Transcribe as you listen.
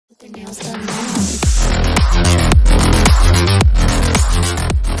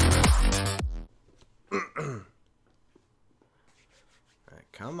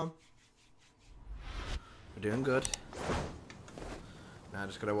Come on. We're doing good. Now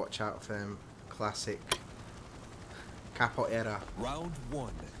just gotta watch out for them classic capoeira Round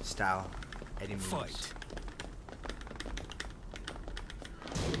 1 style Eddie moves. Fight.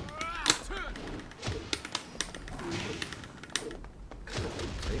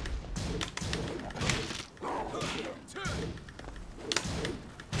 See?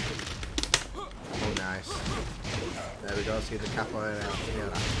 Oh, nice. There we go. See the capoeira.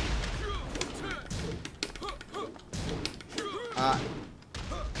 Ah.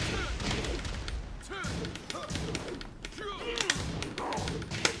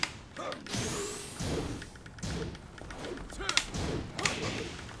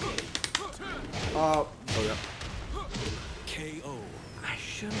 Oh, yeah. KO. I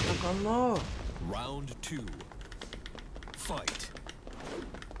shouldn't have gone low. Round 2 Fight.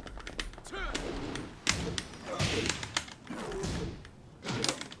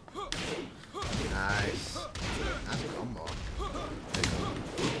 Nice. That's a combo.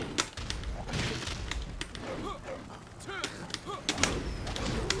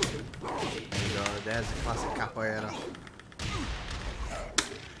 There you go. There's the classic capoeira.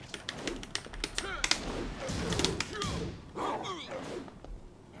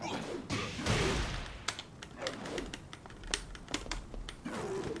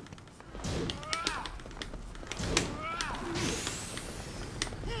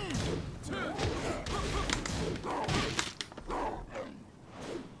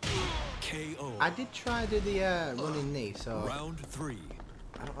 KO. I did try to do the running knee, so Round 3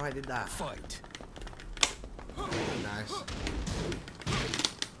 I don't know why I did that. Fight. Nice.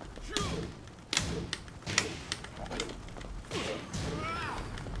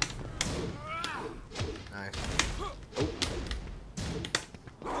 Nice.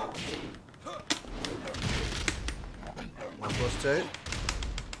 Oh. 1+2.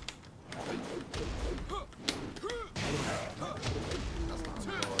 That's not on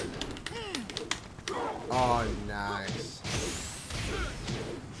board. Oh, nice.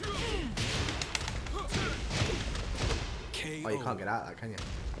 KO. Oh, you can't get out of that, can you?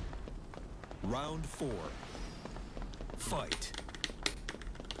 Round 4 Fight.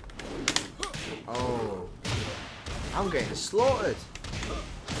 Oh. I'm getting slaughtered.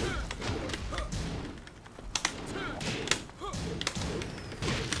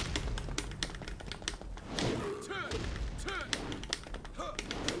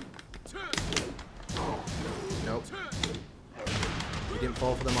 Nope. You didn't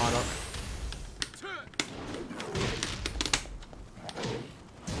fall for the Marduk.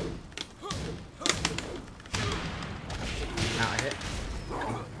 Out of hit.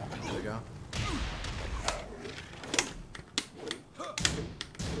 There we go.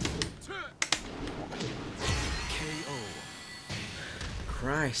 KO.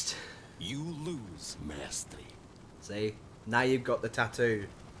 Christ. You lose, Mastery. See? Now you've got the tattoo.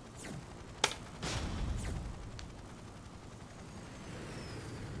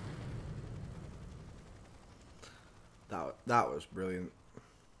 That was brilliant.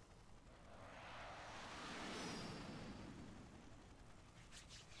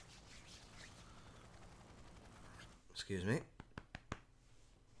 Excuse me.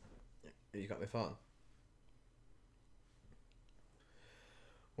 You got my phone?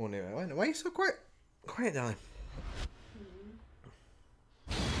 Oh, anyway, why are you so quiet? Quiet, darling.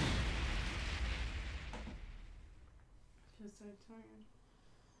 Just so tired.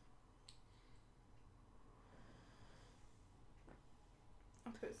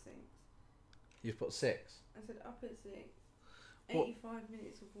 Up at 6. You've put 6. I said up at 6. What? 85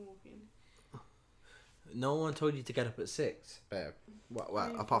 minutes of walking. No one told you to get up at 6, babe. What?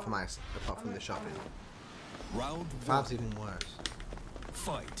 Apart from the shopping. Round 5's 1 even worse.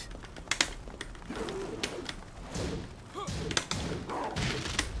 Fight.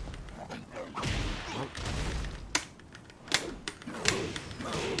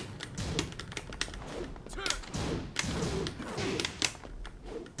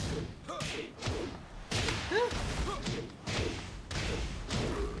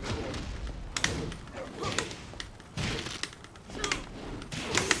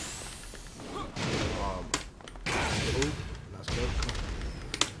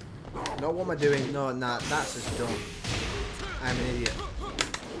 No, what am I doing? No, nah, that's just dumb. I'm an idiot.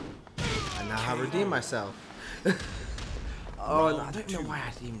 And now I redeem myself. Oh, no, I don't know why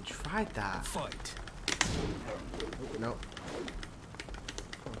I even tried that. Fight. Oh, no.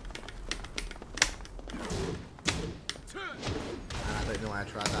 And I don't know why I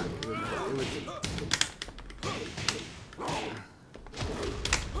tried that. It was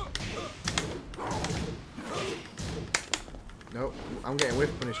Nope, I'm getting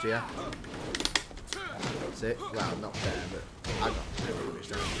whiff punished here. That's it. Well, not there, but I got whiff punished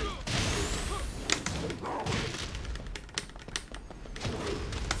there.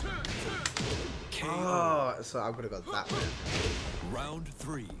 Oh, so I would have got that way. Round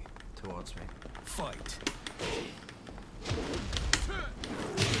 3. Towards me. Fight.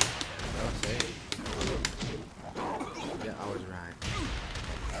 That's it. Yeah, I was right.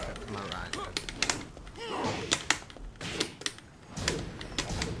 Am I right?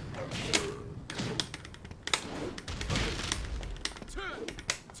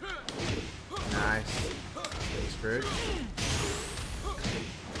 Nice. Getting screwed.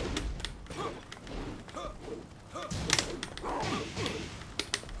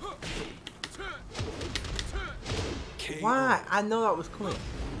 Why? I know that was coming.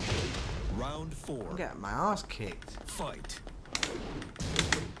 Round 4. I'm getting my ass kicked. Fight.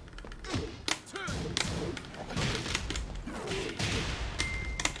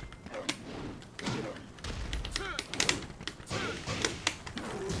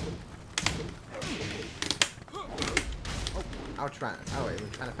 I was trying. I was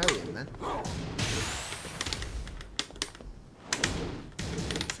even trying to parry him then.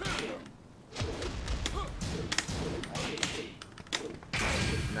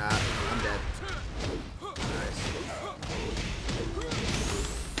 Nah, I'm dead. Nice.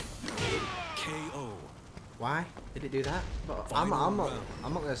 KO. Why did it do that? But I'm not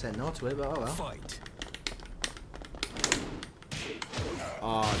gonna say no to it. But oh well. Fight.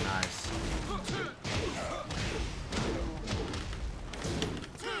 Oh, nice.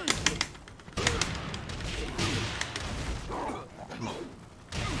 Come on.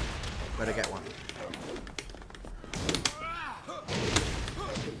 Better get one.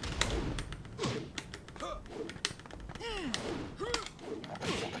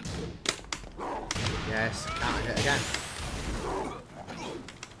 Yes, can't hit again.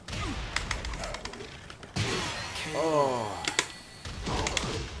 Oh.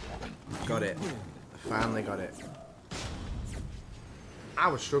 Got it. Finally got it. I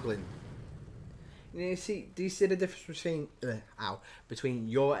was struggling. You see, do you see the difference between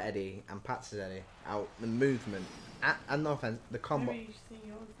your Eddie and Patz's Eddie? The movement, and no offense, the combo. Maybe you should see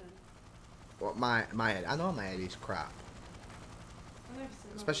yours then. What my Eddie? I know my Eddie's crap, I've never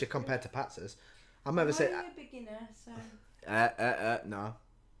seen especially mine. compared to Patz's. I'm never say. I'm a beginner, so. No,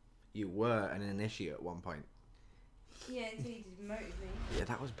 you were an initiate at one point. Yeah, until you demoted me. Yeah,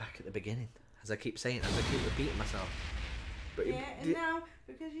 that was back at the beginning. As I keep saying, as I keep repeating myself. But Yeah, and now,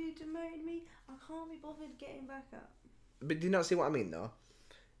 because you demoted me, I can't be bothered getting back up. But do you not see what I mean, though?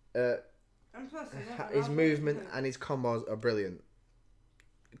 And plus, I don't His allow movement them to and his combos are brilliant.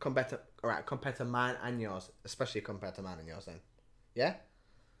 Compared to mine and yours, especially compared to mine and yours. Then, yeah.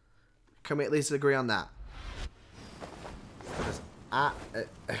 Can we at least agree on that? Because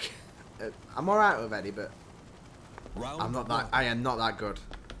I'm alright with Eddie, but Round I am not that good.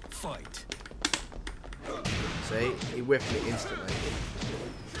 Fight. See, he whiffed me instantly.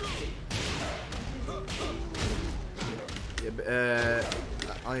 Yeah, but,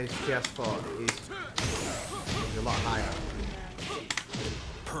 on his PS4, he's a lot higher.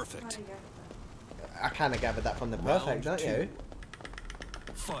 Perfect. I kind of gathered that from the perfect, don't you?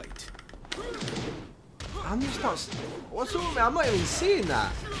 Fight. I'm just not. What's wrong with me? I'm not even seeing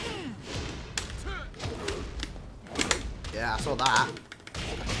that. Yeah, I saw that.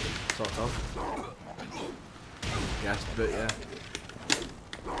 Sort of. Yes, but yeah.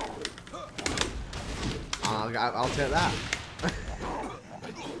 I'll take that.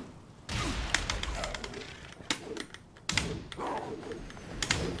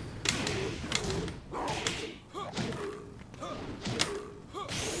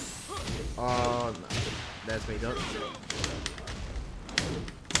 Oh, no. There's me done.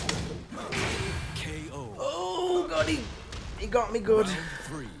 KO. Oh god, he got me good. Round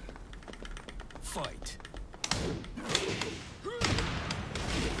 3. Fight.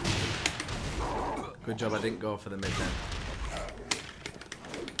 Good job I didn't go for the mid then.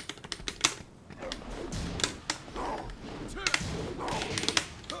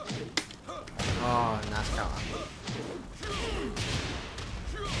 Oh, nice counter.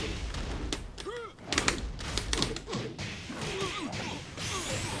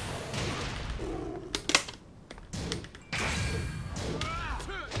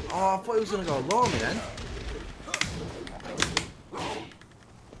 Oh, I thought he was going to go low me then.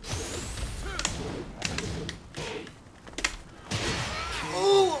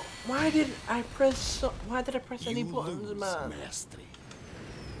 Oh, why did I press any buttons, man? Mastery.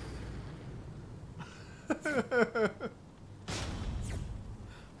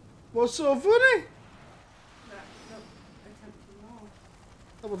 What's so funny? That attempted more.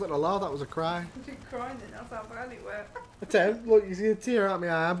 That wasn't a laugh, that was a cry. I did cry then, that's how bad it went. Attempt, look, you see a tear out my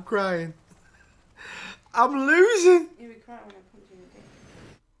eye, I'm crying. I'm losing. You would cry when I punch you in the dick.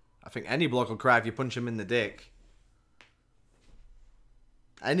 I think any bloke will cry if you punch him in the dick.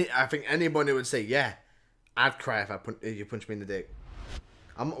 I think anybody would say, yeah, I'd cry if you punch me in the dick.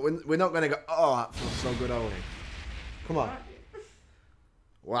 We're not going to go, oh, that feels so good, are we? Come on.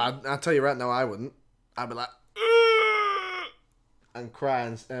 Well, I'll tell you right now, I wouldn't. I'd be like, ugh! And cry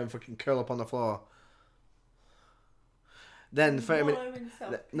and fucking curl up on the floor. Then 30 minutes.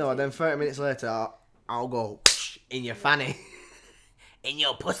 No, then 30 minutes later, I'll go in your fanny, in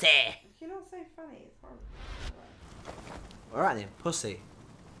your pussy. You don't say funny. It's horrible. All right then, pussy,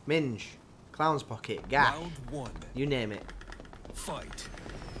 minge, clown's pocket, gap. Round one. You name it. Fight.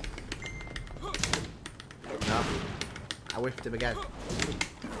 No, I whiffed him again. No.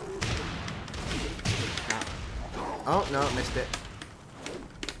 Oh no, missed it.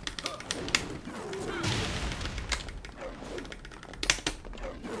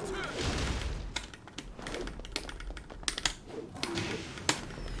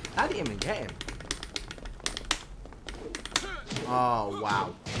 I didn't even get him. Oh,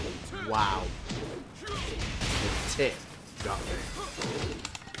 wow. Wow. The tip got me.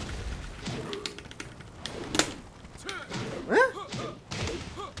 Huh?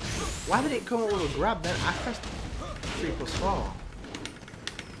 Why did it come up with a grab then? I pressed 3+4.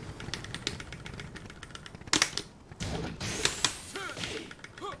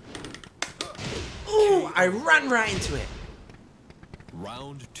 Ooh, I ran right into it.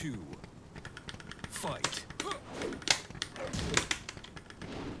 Round two. Fight.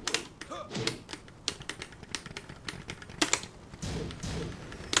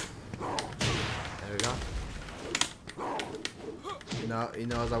 There we go. No, he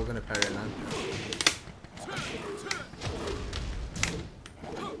knows I was going to parry it then.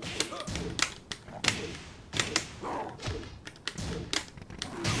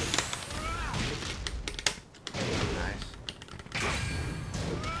 Nice.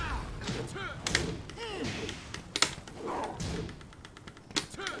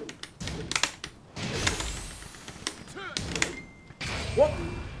 What?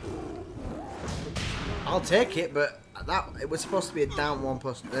 I'll take it, but that it was supposed to be a down 1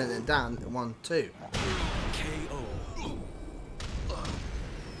 plus down 1 2. KO.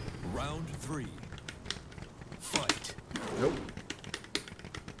 Round three. Fight. Nope.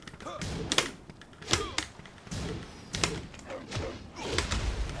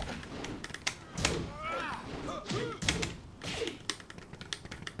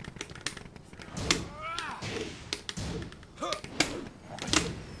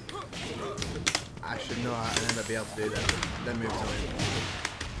 I should know how to never be able to do that. Then move to him.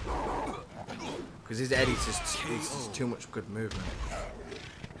 Because his Eddie's just too much good movement.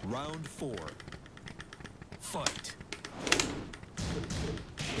 Round four. Fight.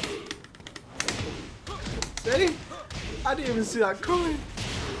 See? I didn't even see that coming.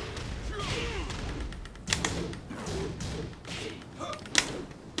 No,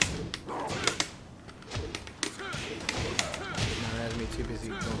 there's me too busy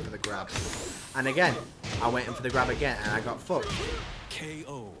going for the grab. And again, I went in for the grab again and I got fucked.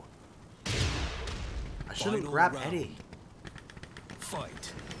 KO. I shouldn't Final grab round. Eddie.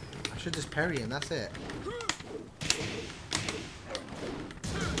 Fight. I should just parry him, that's it.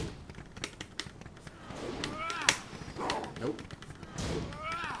 Nope.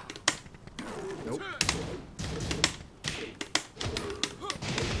 Nope.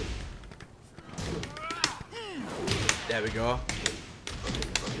 There we go.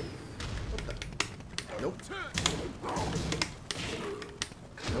 What the? Nope.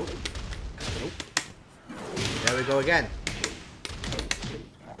 Nope. Nope. There we go again.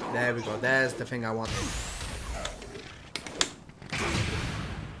 There we go. There's the thing I wanted.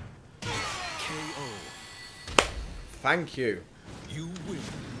 KO. Thank you. You win.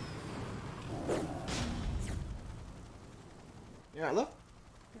 You alright, love?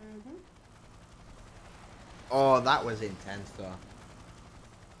 Mm-hmm. Oh, that was intense, though.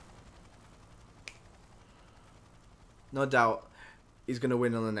 No doubt, he's going to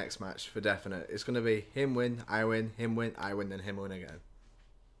win on the next match, for definite. It's going to be him win, I win, him win, I win, then him win again.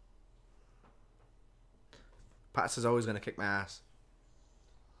 Patzer's always going to kick my ass.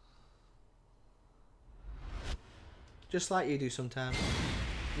 Just like you do sometimes.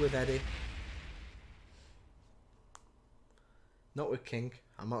 With Eddie. Not with King.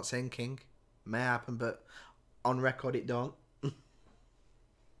 I'm not saying King. May happen, but on record it don't.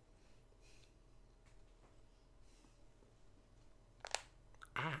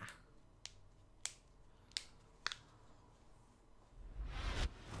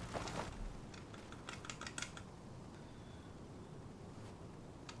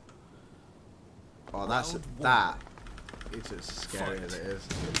 Oh, that's Round that. It's as scary as it is.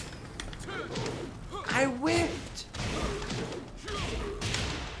 I whiffed.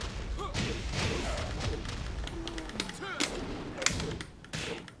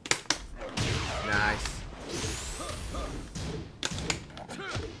 Nice.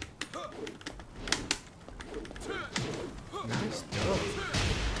 Nice stuff.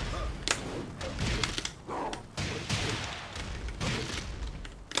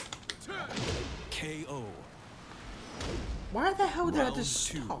 KO. Why the hell did I Round just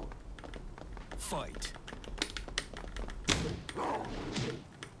two. stop? Fight.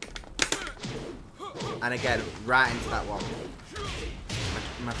 And again, right into that one.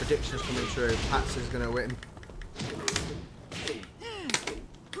 My prediction's coming true. Patzer's gonna win.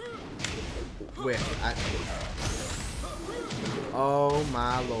 Oh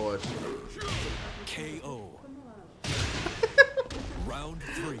my lord. KO. Round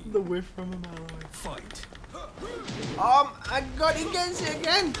 3. The whiff from a mile away. Fight. I got against it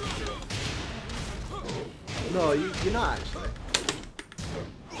again. No, you're not actually.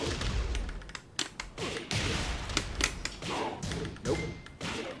 Nope.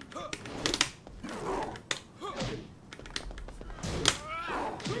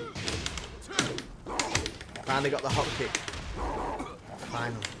 Finally got the hop kick.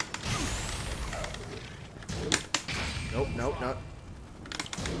 Finally. Nope, nope, nope.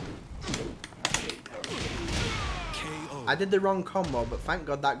 KO. I did the wrong combo, but thank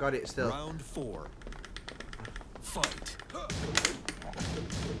God that got it still. Round 4. Fight.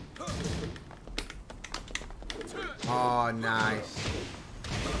 Oh, nice.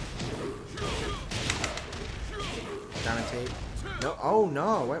 Guaranteed. No, oh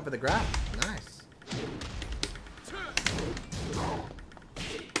no, went for the grab. Nice.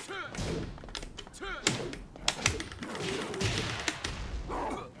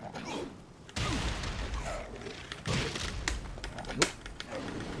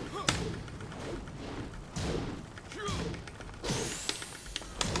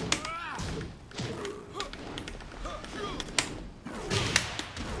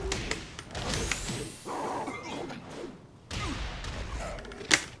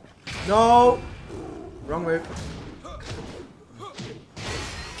 No! Wrong move.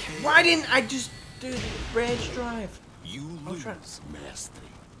 Why didn't I just do the rage drive? You I'll try. lose, mastery.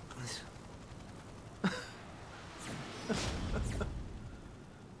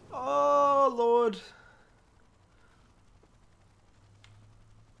 Oh, Lord.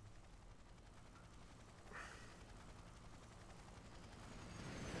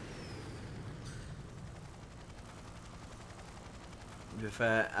 To be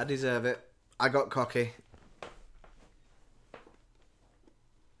fair, I deserve it. I got cocky.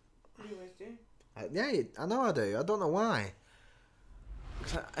 You always do. Yeah, I know I do. I don't know why.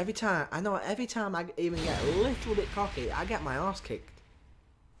 'Cause every time I even get a little bit cocky, I get my arse kicked.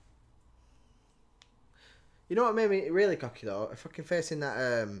 You know what made me really cocky though? Fucking facing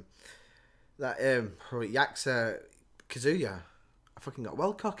that Yaksa Kazuya, I fucking got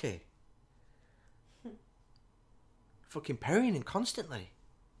well cocky. Fucking parrying him constantly.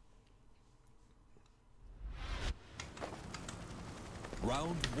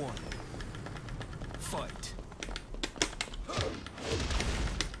 Round 1. Fight.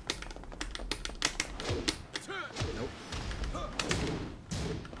 Nope.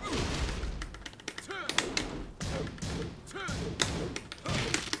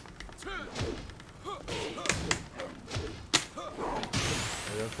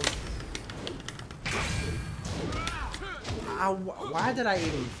 Why did I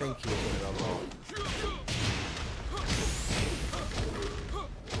even think he was going to go low?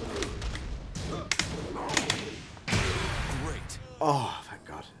 Great. Oh, thank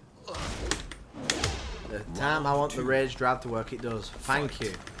God. The time I want the rage drive to work, it does. Thank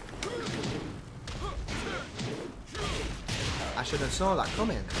you. I should have saw that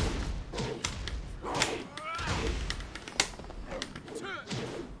coming.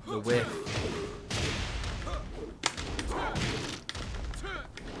 The whiff.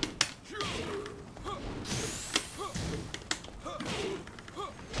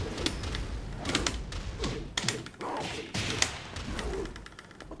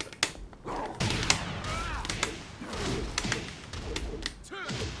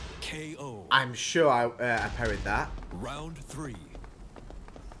 KO. I'm sure I parried that. Round 3.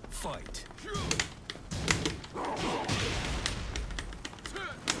 Fight.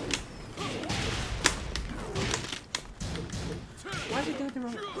 Why did he do the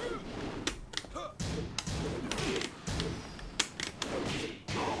wrong?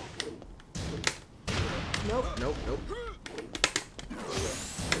 Nope, nope, nope.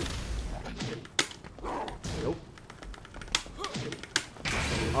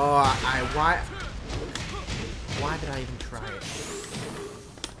 Oh, why did I even try it?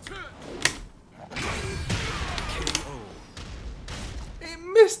 KO. It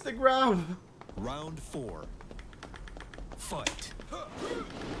missed the grab. Round 4. Fight.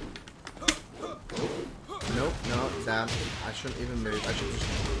 Nope, no, damn. I shouldn't even move.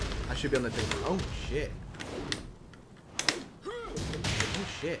 I should be on the thing. Oh shit. Oh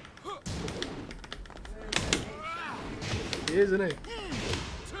shit. He is, isn't he?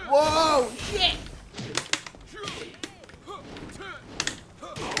 Whoa! Shit!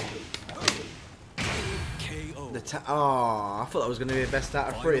 KO. Oh, I thought that was going to be the best out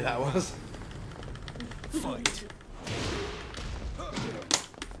of 3, that was. Fight.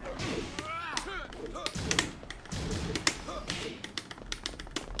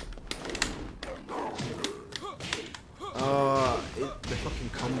 Oh, the fucking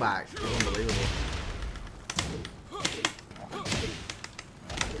comeback is unbelievable.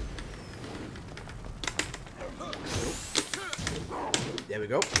 There we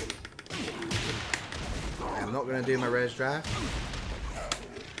go. I'm not going to do my raise drive.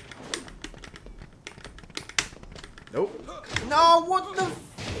 Nope. No, what the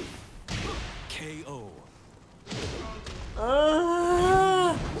KO.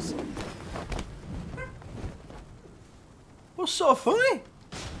 What's so funny?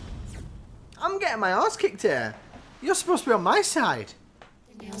 I'm getting my ass kicked here. You're supposed to be on my side.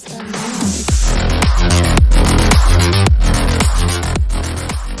 Nails done now.